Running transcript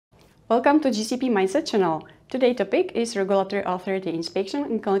Welcome to GCP-Mindset channel. Today's topic is Regulatory Authority Inspection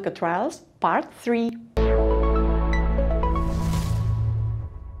in Clinical Trials, Part 3.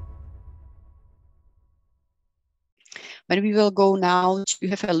 But we will go now to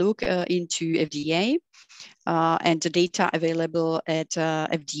have a look into FDA and the data available at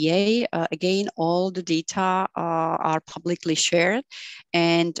FDA. Again, all the data are publicly shared,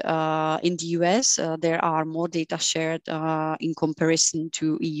 and in the US, there are more data shared in comparison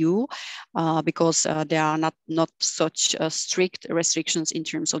to EU because there are not such strict restrictions in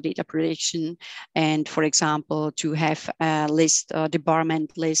terms of data protection. And for example, to have a list,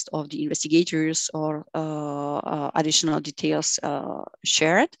 debarment list of the investigators or additional details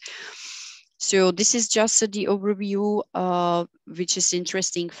shared. So this is just the overview, which is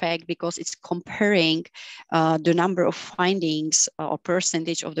interesting fact because it's comparing the number of findings or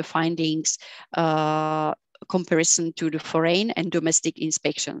percentage of the findings comparison to the foreign and domestic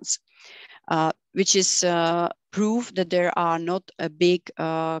inspections, which is proof that there are not a big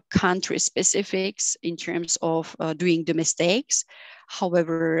country specifics in terms of doing the mistakes.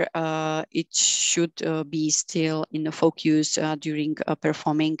 However, it should be still in the focus during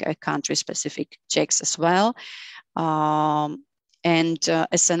performing country-specific checks as well. And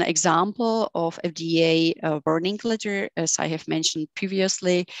as an example of FDA warning letter, as I have mentioned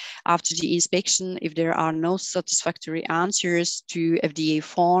previously, after the inspection, if there are no satisfactory answers to FDA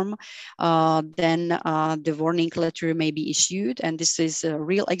form, then the warning letter may be issued. And this is a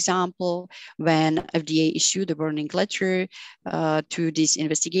real example when FDA issued a warning letter to this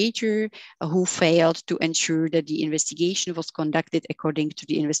investigator who failed to ensure that the investigation was conducted according to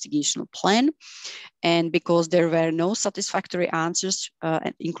the investigational plan. And because there were no satisfactory answers,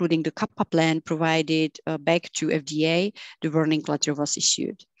 including the CAPA plan provided back to FDA, the warning letter was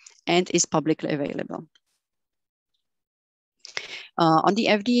issued and is publicly available. On the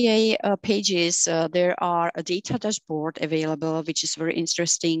FDA pages, there are a data dashboard available, which is a very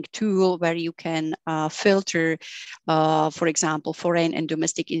interesting tool where you can filter, for example, foreign and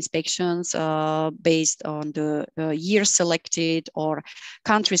domestic inspections based on the year selected or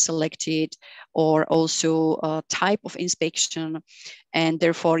country selected, or also type of inspection. And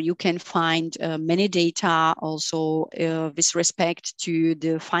therefore, you can find many data also with respect to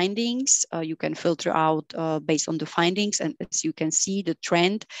the findings. You can filter out based on the findings. And as you can see, the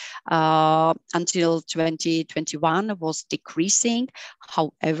trend until 2021 was decreasing.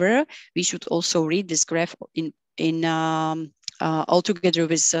 However, we should also read this graph altogether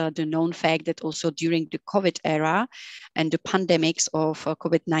with the known fact that also during the COVID era and the pandemics of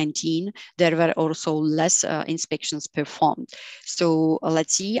COVID-19, there were also less inspections performed. So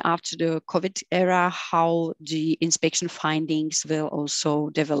let's see after the COVID era how the inspection findings will also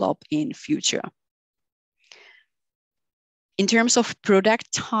develop in future. In terms of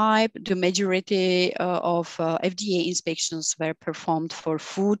product type, the majority of FDA inspections were performed for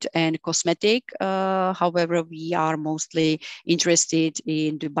food and cosmetic. However, we are mostly interested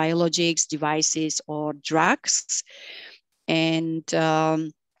in the biologics, devices, or drugs. And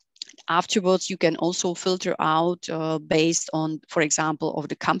afterwards, you can also filter out based on, for example, of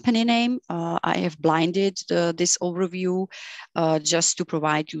the company name. I have blinded this overview just to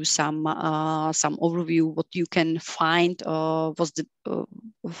provide you some overview what you can find was the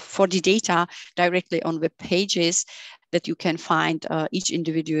for the data directly on web pages that you can find each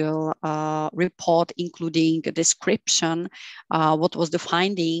individual report, including a description, what was the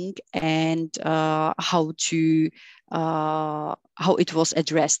finding, and how it was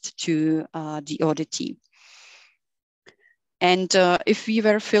addressed to the auditee. And if we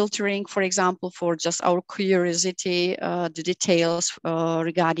were filtering, for example, for just our curiosity, the details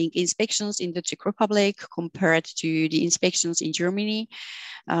regarding inspections in the Czech Republic compared to the inspections in Germany,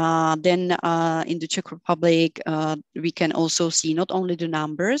 then in the Czech Republic, we can also see not only the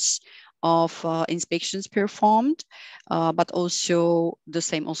numbers of inspections performed, but also the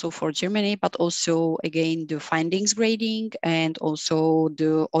same also for Germany, but also again the findings grading and also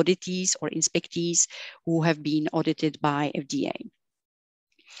the auditees or inspectees who have been audited by FDA.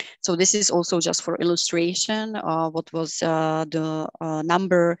 So this is also just for illustration what was the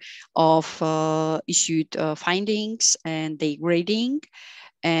number of issued findings and the grading.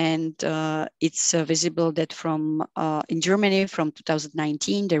 And it's visible that from in Germany from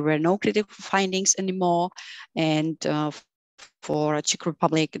 2019, there were no critical findings anymore. And for Czech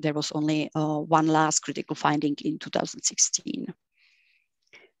Republic, there was only one last critical finding in 2016.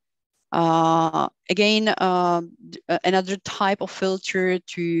 Again, another type of filter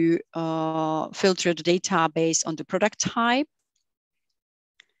to filter the data based on the product type.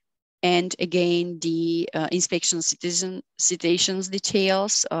 And again, the inspection citations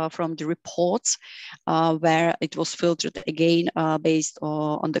details from the reports, where it was filtered again based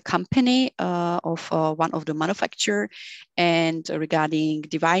on the company of one of the manufacturer, and regarding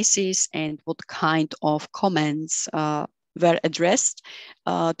devices and what kind of comments were addressed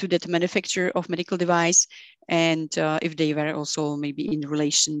to that manufacturer of medical device, and if they were also maybe in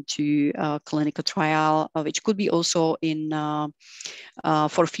relation to clinical trial, which could be also in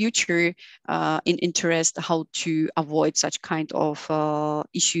for future in interest how to avoid such kind of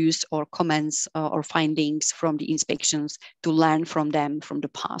issues or comments or findings from the inspections, to learn from them from the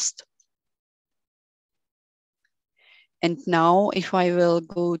past. And now if I will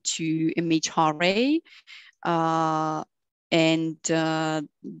go to MHRA, and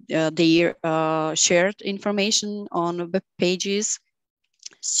their shared information on web pages.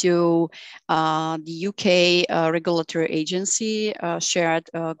 So the UK regulatory agency shared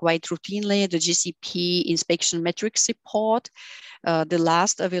quite routinely the GCP inspection metrics report. The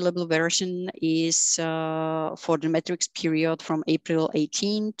last available version is for the metrics period from April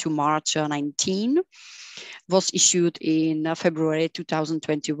 18 to March 19. Was issued in February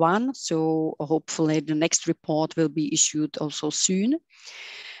 2021. So hopefully the next report will be issued also soon.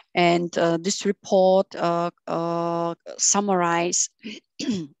 And this report summarizes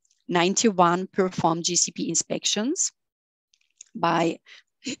 91 performed GCP inspections by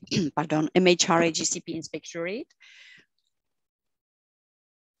MHRA GCP Inspectorate,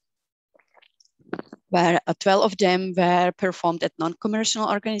 where 12 of them were performed at non-commercial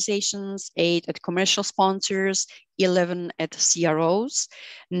organizations, 8 at commercial sponsors, 11 at CROs,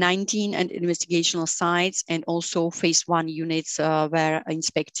 19 at investigational sites, and also phase 1 units were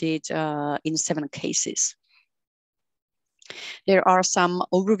inspected in 7 cases. There are some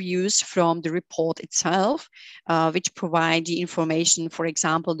overviews from the report itself, which provide the information. For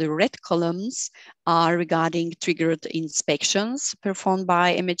example, the red columns are regarding triggered inspections performed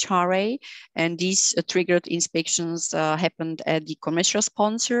by MHRA, and these triggered inspections happened at the commercial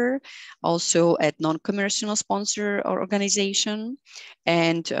sponsor, also at non-commercial sponsor or organization,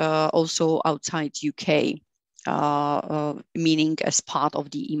 and also outside UK, meaning as part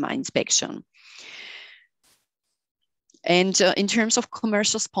of the EMA inspection. And in terms of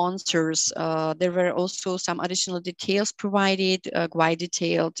commercial sponsors, there were also some additional details provided, quite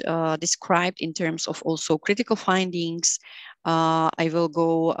detailed, described in terms of also critical findings. I will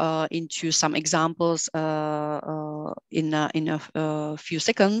go into some examples in a few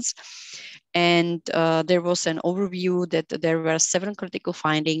seconds. And there was an overview that there were 7 critical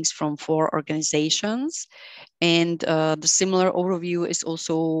findings from 4 organizations. And the similar overview is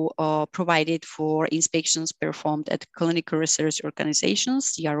also provided for inspections performed at clinical research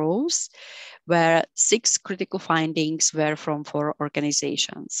organizations, CROs, where 6 critical findings were from 4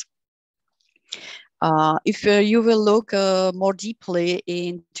 organizations. If you will look more deeply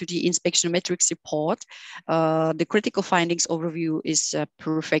into the inspection metrics report, the critical findings overview is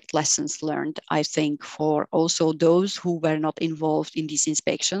perfect lessons learned, I think, for also those who were not involved in these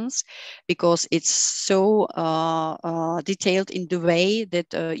inspections, because it's so detailed in the way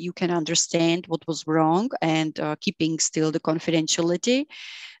that you can understand what was wrong and keeping still the confidentiality.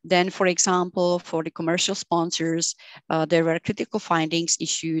 Then, for example, for the commercial sponsors, there were critical findings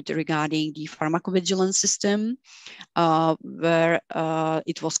issued regarding the pharmacovigilance system, where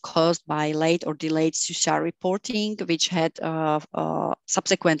it was caused by late or delayed SUSAR reporting, which had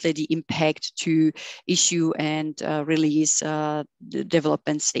subsequently the impact to issue and release the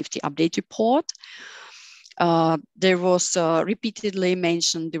development safety update report. There was repeatedly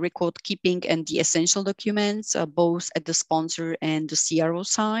mentioned the record keeping and the essential documents, both at the sponsor and the CRO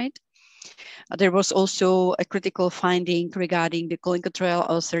side. There was also a critical finding regarding the clinical trial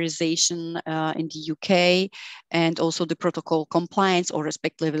authorization in the UK, and also the protocol compliance, or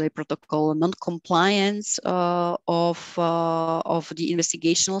respectively protocol non-compliance of the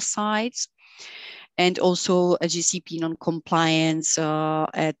investigational sites, and also a GCP non-compliance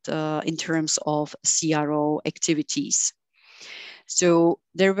in terms of CRO activities. So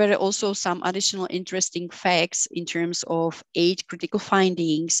there were also some additional interesting facts in terms of 8 critical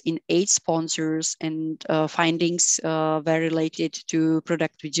findings in 8 sponsors, and findings were related to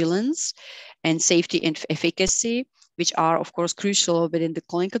product vigilance and safety and efficacy, which are of course crucial within the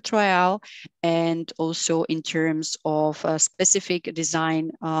clinical trial, and also in terms of specific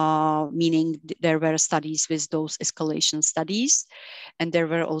design, meaning there were studies with dose escalation studies. And there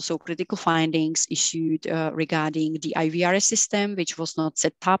were also critical findings issued regarding the IVRS system, which was not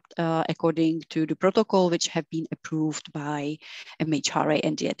set up according to the protocol, which have been approved by MHRA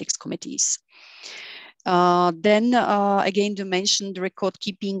and the ethics committees. Then again, to mention the record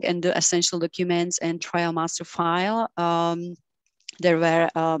keeping and the essential documents and trial master file. There were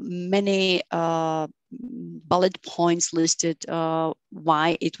many bullet points listed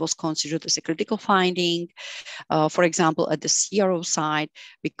why it was considered as a critical finding. For example, at the CRO side,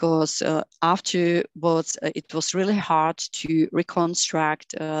 because afterwards it was really hard to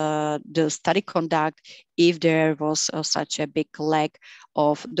reconstruct the study conduct if there was such a big lack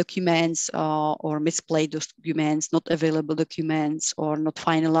of documents or misplaced documents, not available documents, or not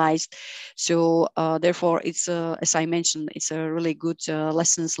finalized. So therefore, it's as I mentioned, it's a really good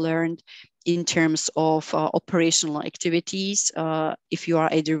lessons learned in terms of operational activities. If you are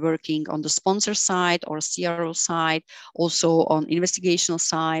either working on the sponsor side or CRO side, also on investigational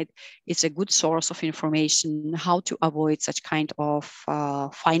side, it's a good source of information how to avoid such kind of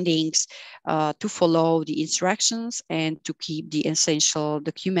findings, to follow the instructions and to keep the essential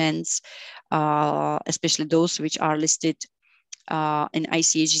documents, especially those which are listed in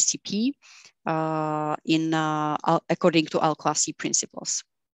ICH GCP according to Class C principles.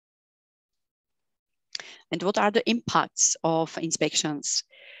 And what are the impacts of inspections?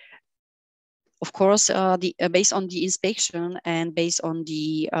 Of course, based on the inspection and based on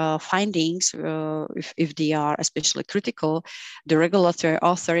the findings, if they are especially critical, the regulatory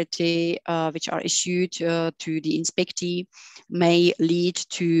authority which are issued to the inspectee may lead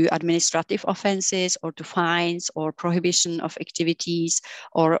to administrative offenses or to fines or prohibition of activities,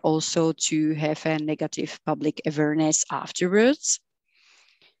 or also to have a negative public awareness afterwards.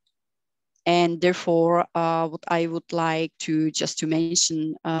 And therefore, what I would like to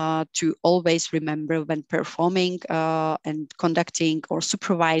mention, to always remember when performing and conducting or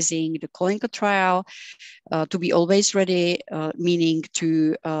supervising the clinical trial, to be always ready, meaning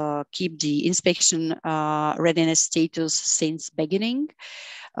to keep the inspection readiness status since beginning.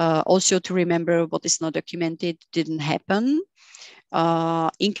 Also to remember what is not documented didn't happen.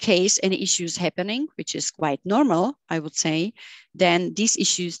 In case any issues happening, which is quite normal, I would say, then these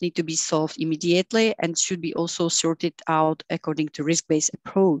issues need to be solved immediately and should be also sorted out according to risk-based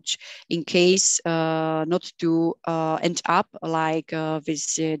approach. In case not to end up like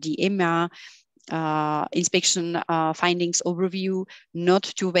with the EMA inspection findings overview, not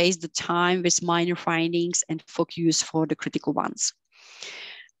to waste the time with minor findings and focus for the critical ones.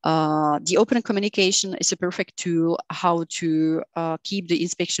 The open communication is a perfect tool how to keep the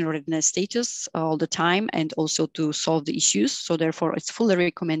inspection readiness status all the time and also to solve the issues. So therefore, it's fully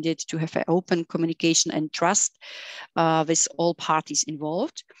recommended to have an open communication and trust with all parties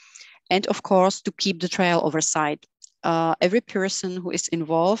involved. And of course, to keep the trial oversight. Every person who is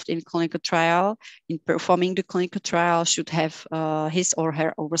involved in clinical trial, in performing the clinical trial, should have his or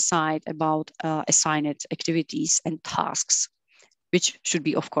her oversight about assigned activities and tasks, which should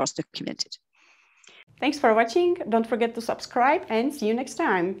be, of course, documented. Thanks for watching. Don't forget to subscribe and see you next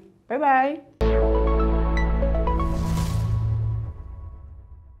time. Bye-bye.